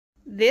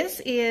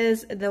This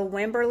is the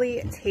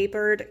Wimberly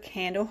tapered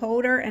candle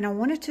holder, and I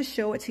wanted to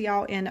show it to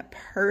y'all in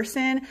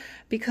person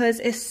because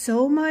it's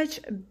so much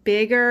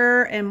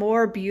bigger and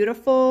more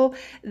beautiful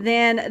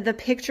than the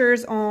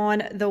pictures on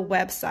the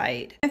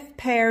website. It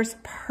pairs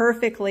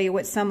perfectly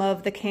with some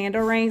of the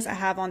candle rings I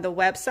have on the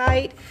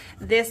website.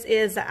 This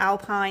is the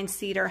Alpine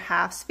Cedar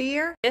Half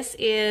Sphere. This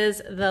is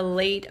the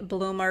Late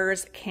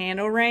Bloomers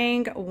candle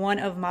ring, one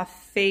of my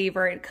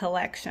favorite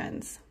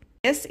collections.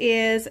 This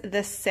is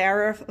the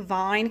Seraph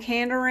Vine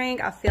candle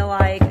ring. I feel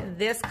like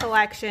this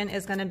collection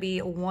is going to be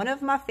one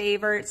of my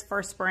favorites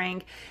for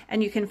spring,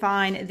 and you can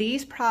find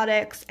these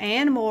products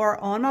and more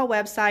on my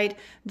website,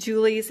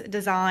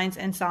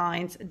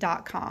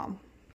 juliesdesignsandsigns.com.